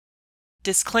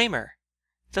Disclaimer: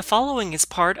 the following is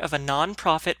part of a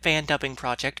non-profit fan dubbing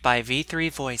project by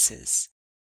V3 Voices.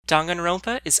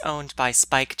 Danganronpa is owned by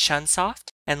Spike Chunsoft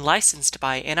and licensed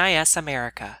by NIS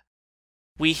America.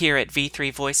 We here at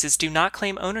V3 Voices do not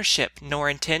claim ownership nor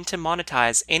intend to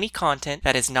monetize any content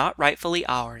that is not rightfully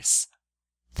ours.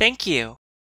 Thank you.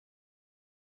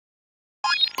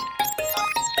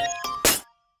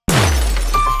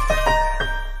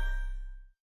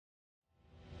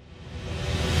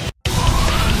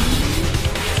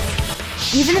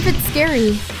 Even if it's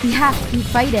scary, we have to keep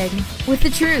fighting with the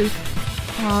truth.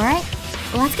 Alright,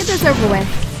 let's get this over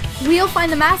with. We'll find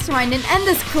the mastermind and end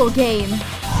this cruel game.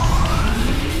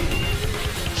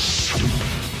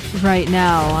 Right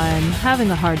now, I'm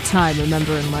having a hard time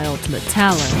remembering my ultimate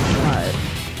talent, but...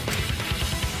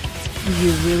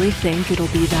 You really think it'll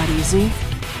be that easy?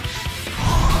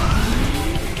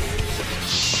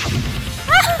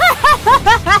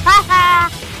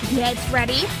 Get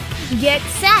ready, get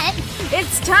set,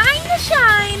 it's time to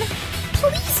shine!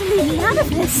 Please leave me out of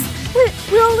this.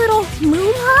 Will little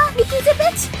Moonha make you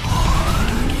bit?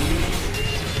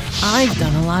 I've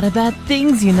done a lot of bad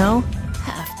things, you know.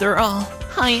 After all,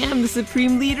 I am the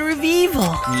supreme leader of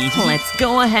evil. Let's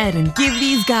go ahead and give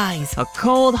these guys a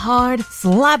cold, hard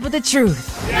slap of the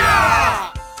truth.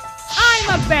 Yeah!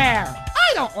 I'm a bear.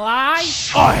 I don't lie.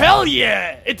 Oh, hell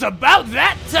yeah! It's about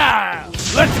that time!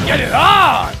 Let's get it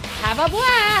on! Have a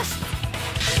blast.